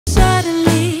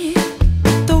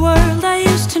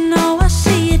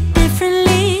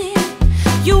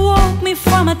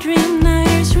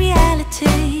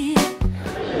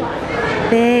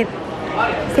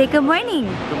Say good morning.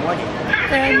 Good morning.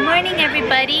 Good morning,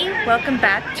 everybody. Welcome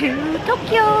back to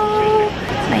Tokyo.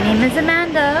 My name is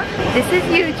Amanda. This is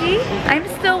Yuji. I'm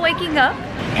still waking up.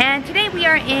 And today we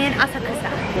are in Asakusa.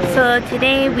 So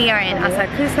today we are in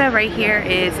Asakusa. Right here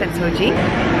is Sensoji.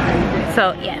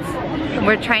 So yes,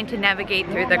 we're trying to navigate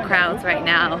through the crowds right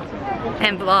now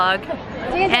and vlog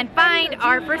and find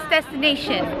our first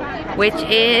destination, which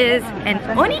is an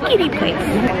onigiri place.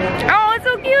 Oh, it's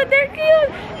so cute! They're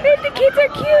cute! The kids are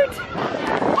cute!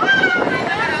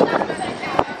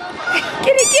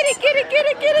 Get it, get it, get it, get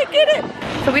it, get it, get it!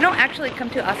 So we don't actually come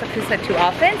to Asakusa too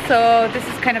often, so this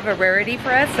is kind of a rarity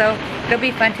for us, so it'll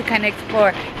be fun to kind of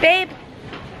explore. Babe,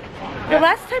 the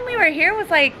last time we were here was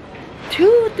like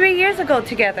 2-3 years ago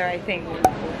together, I think.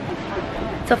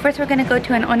 So first we're gonna go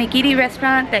to an onigiri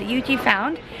restaurant that Yuji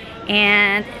found,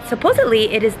 and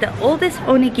supposedly it is the oldest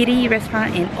onigiri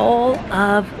restaurant in all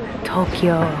of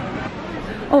Tokyo.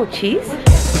 Oh, cheese?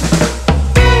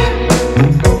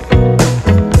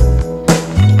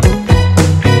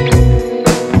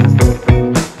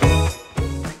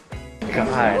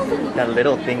 God, that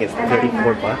little thing is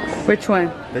 34 bucks. Which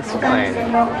one? This one.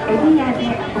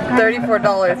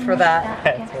 $34 for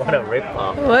that. What a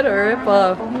ripoff. What a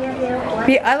ripoff.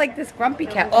 I like this grumpy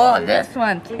cat. Oh, this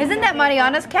one. Isn't that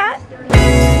Mariana's cat?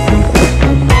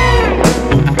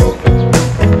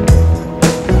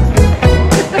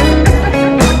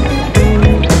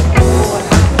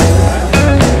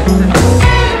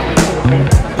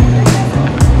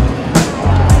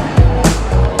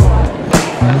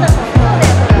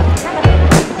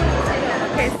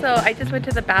 I just went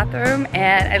to the bathroom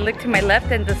and I looked to my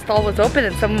left and the stall was open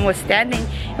and someone was standing.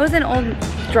 It was an old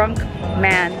drunk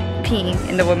man peeing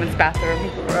in the women's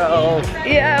bathroom. Gross.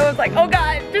 Yeah, I was like, oh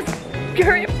God, just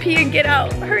hurry up, pee and get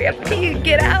out. Hurry up, pee and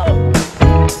get out.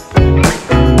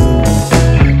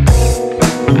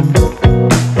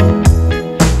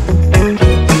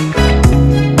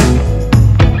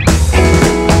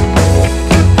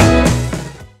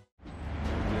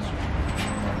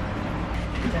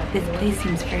 This place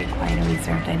seems very quiet and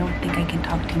reserved. I don't think I can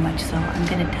talk too much, so I'm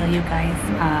gonna tell you guys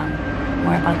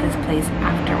more about this place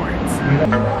afterwards.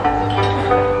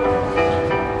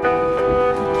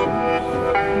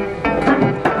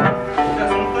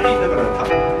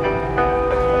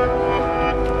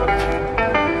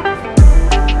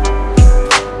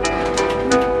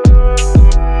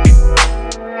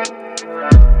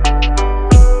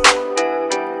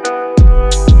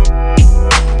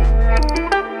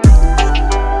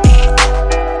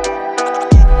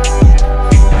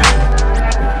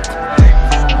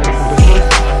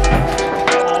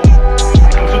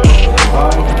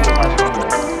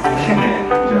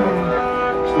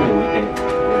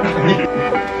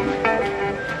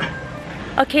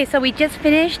 Okay, so we just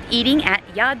finished eating at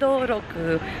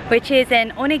Yadoroku, which is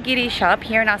an onigiri shop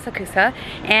here in Asakusa,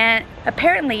 and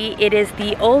apparently it is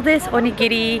the oldest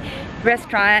onigiri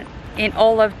restaurant in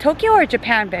all of Tokyo or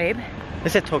Japan, babe?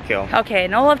 This is Tokyo. Okay,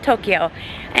 in all of Tokyo.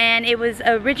 And it was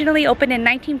originally opened in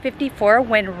 1954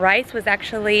 when rice was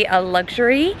actually a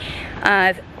luxury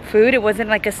food. It wasn't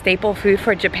like a staple food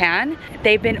for Japan.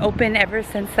 They've been open ever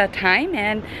since that time,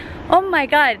 and oh my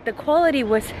God, the quality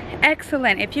was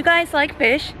excellent. If you guys like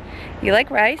fish, you like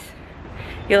rice,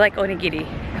 you like onigiri,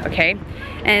 okay?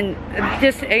 And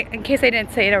just in case I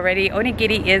didn't say it already,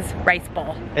 onigiri is rice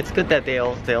ball. It's good that they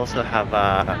also have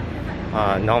a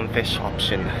non-fish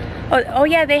option. Oh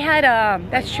yeah, they had,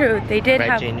 that's true, they did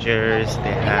have gingers,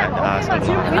 they had some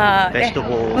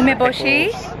vegetables,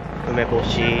 umeboshi.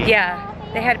 Umeboshi. Yeah.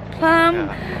 They had plum,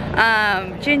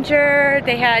 ginger,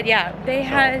 they had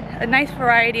a nice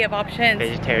variety of options.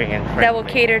 Vegetarian friendly. That will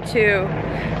cater to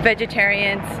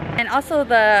vegetarians. And also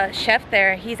the chef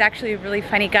there, he's actually a really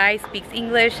funny guy, speaks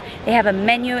English. They have a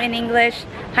menu in English.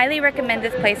 Highly recommend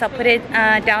this place. I'll put it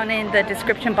down in the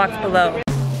description box below.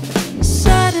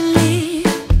 Suddenly,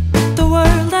 the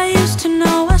world I used to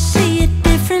know, I see it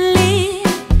differently.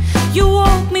 You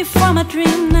woke me from a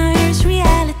dream, now here's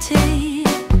reality.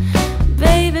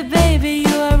 Baby, baby,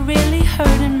 you are really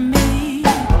hurting me.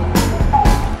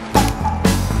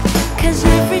 'Cause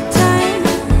every time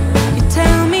you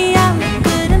tell me I look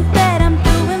good and that I'm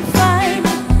doing fine,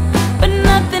 but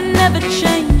nothing ever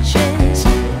changes.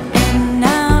 And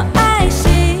now I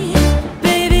see,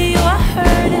 baby, you are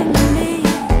hurting me.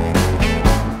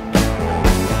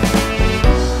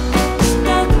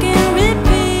 Stuck in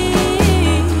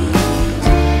repeat.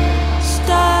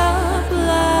 Stop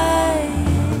lying.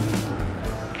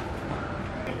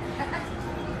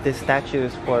 This statue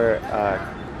is for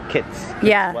kids.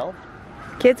 Yeah. Wealth?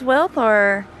 Kids' wealth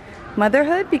or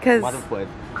motherhood? Because Motherhood.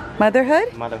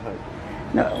 Motherhood? Motherhood.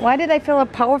 No, why did I feel a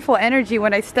powerful energy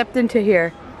when I stepped into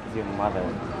here? Your mother.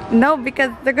 No,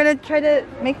 because they're gonna try to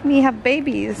make me have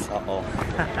babies. Uh-oh.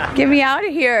 Get me out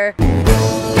of here.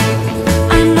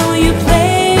 I know you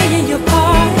play your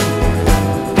part,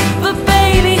 but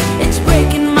baby, it's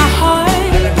breaking my heart.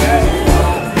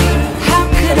 How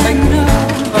could I know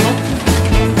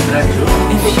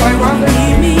if you don't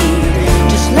need me?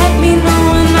 Just let me know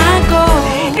when I go.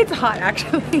 It's hot,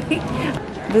 actually.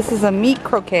 This is a meat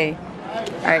croquet.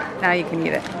 All right, now you can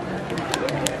eat it.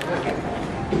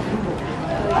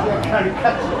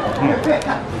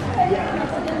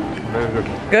 Very good.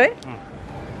 Good?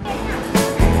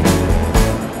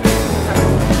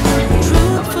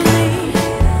 Truthfully,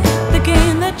 the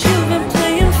game that you've been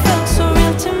playing felt so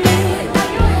real to me.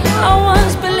 I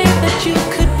once believed that you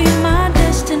could be my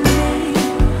destiny.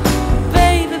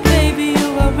 Baby, baby, you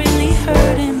are really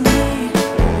hurting me.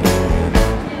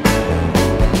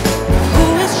 Who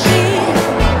is she?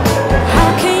 How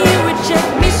can you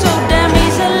reject me so damn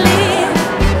easily?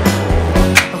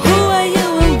 Who are you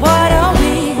and what are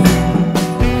we?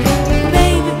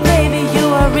 Baby, baby, you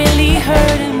are really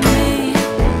hurting me.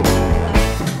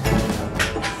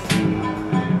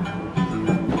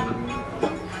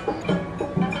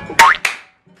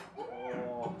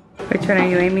 Which one are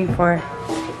you aiming for?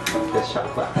 This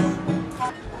shot glass.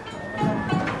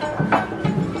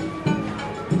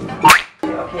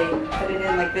 Okay, put it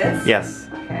in like this? Yes.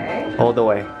 Okay. All the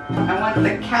way. I want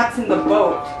the cats in the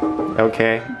boat.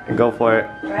 Okay. Go for it.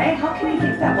 Right? How can I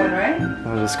get that one, right?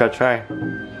 I'm just gonna try.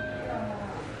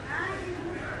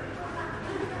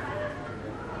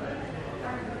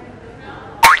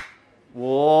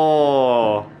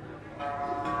 Whoa.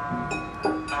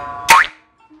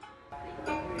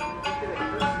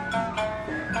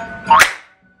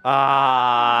 Ah.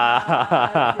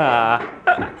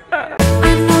 I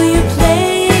know you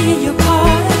play your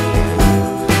part,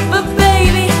 but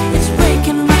baby, it's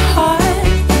breaking my heart.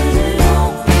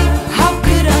 How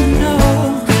could I know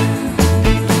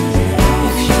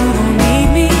if you don't need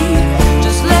me?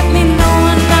 Just let me know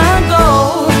when I go.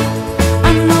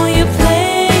 I know you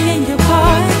play your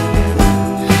part,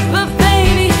 but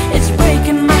baby, it's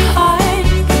breaking my heart.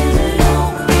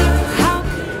 How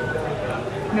could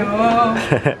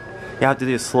No. You have to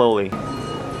do it slowly.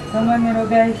 Come on, little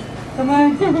guys. Come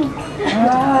on.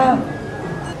 Ah.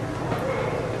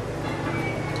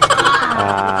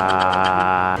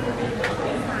 Ah.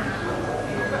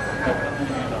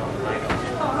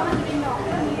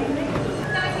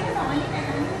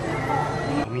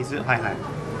 Mizu, hi hi.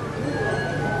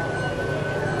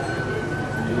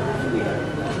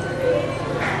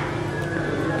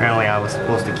 Apparently I was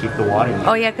supposed to keep the water.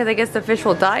 Oh yeah, because I guess the fish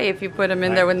will die if you put them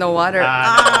in there with no water.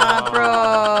 Ah,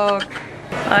 Broke.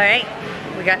 All right,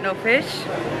 we got no fish.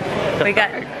 We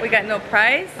got no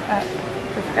prize.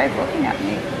 This guy's looking at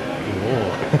me. Ooh.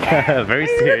 Very What are you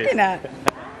serious. looking at?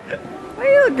 What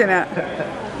are you looking at?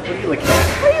 What are you looking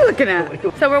at? What are you looking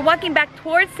at? So we're walking back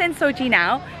towards Sensoji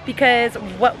now because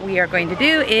what we are going to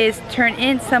do is turn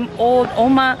in some old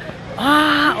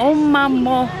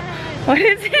what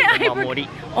is it? Omamori.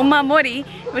 Omamori.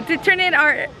 But to turn in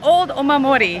our old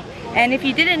omamori. And if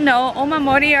you didn't know,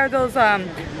 omamori are those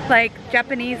like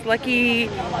Japanese Lucky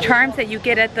Charms that you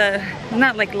get at the,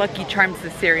 not like Lucky Charms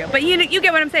the cereal, but you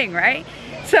get what I'm saying, right?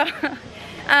 So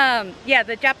yeah,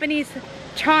 the Japanese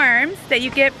charms that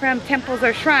you get from temples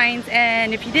or shrines,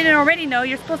 and if you didn't already know,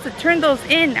 you're supposed to turn those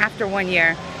in after 1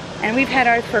 year. And we've had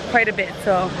ours for quite a bit,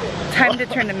 so time to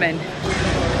turn them in.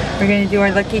 We're gonna do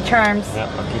our Lucky Charms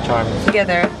Lucky Charms.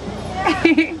 together.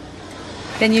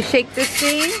 Then you shake this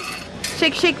thing.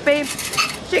 Shake, shake, babe.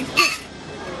 Shake, shake.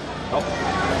 Oh.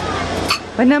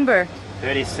 What number?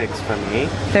 36 for me.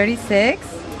 36.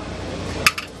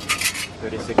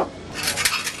 36.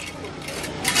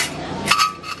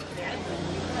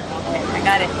 I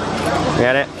got it.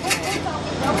 Got it?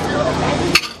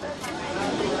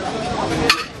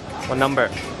 What number?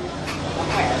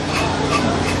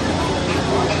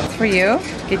 It's for you.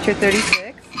 Get your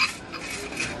 36.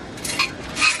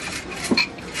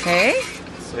 Okay.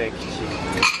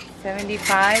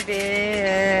 75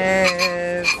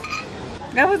 is...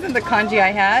 That wasn't the kanji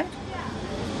I had.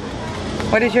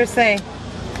 What does yours say?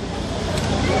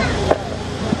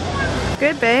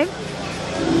 Good, babe.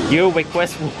 Your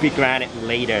request will be granted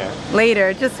later.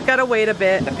 Later. Just gotta wait a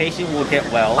bit. The patient will get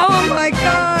well. Oh my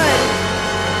god!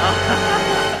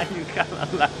 You got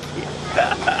unlucky.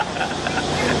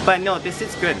 But no, this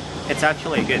is good. It's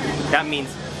actually good. That means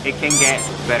it can get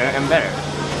better and better.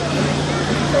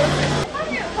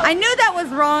 I knew that was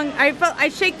wrong. I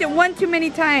shaked it one too many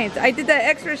times. I did that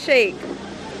extra shake.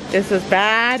 This was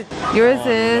bad. Yours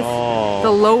is no. the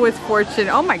lowest fortune.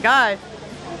 Oh my god.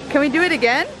 Can we do it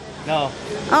again? No.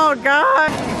 Oh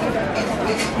god.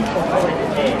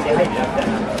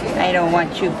 I don't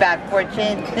want you, bad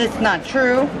fortune. It's not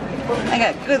true. I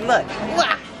got good luck.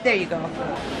 Wah! There you go.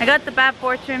 I got the bad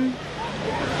fortune.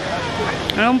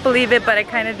 I don't believe it, but I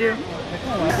kind of do. If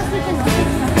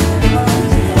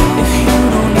you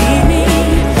don't need me,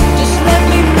 just let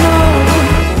me know.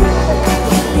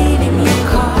 Leaving your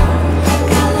car,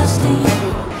 got lost in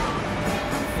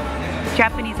your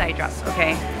Japanese eye drops,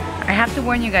 okay? I have to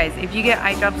warn you guys, if you get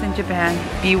eye drops in Japan,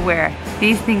 beware.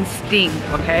 These things sting,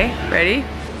 okay? Ready?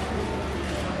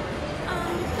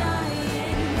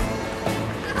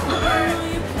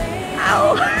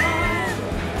 Ow!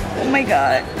 Oh my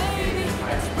god.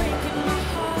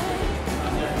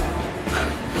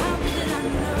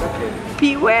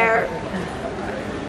 Beware!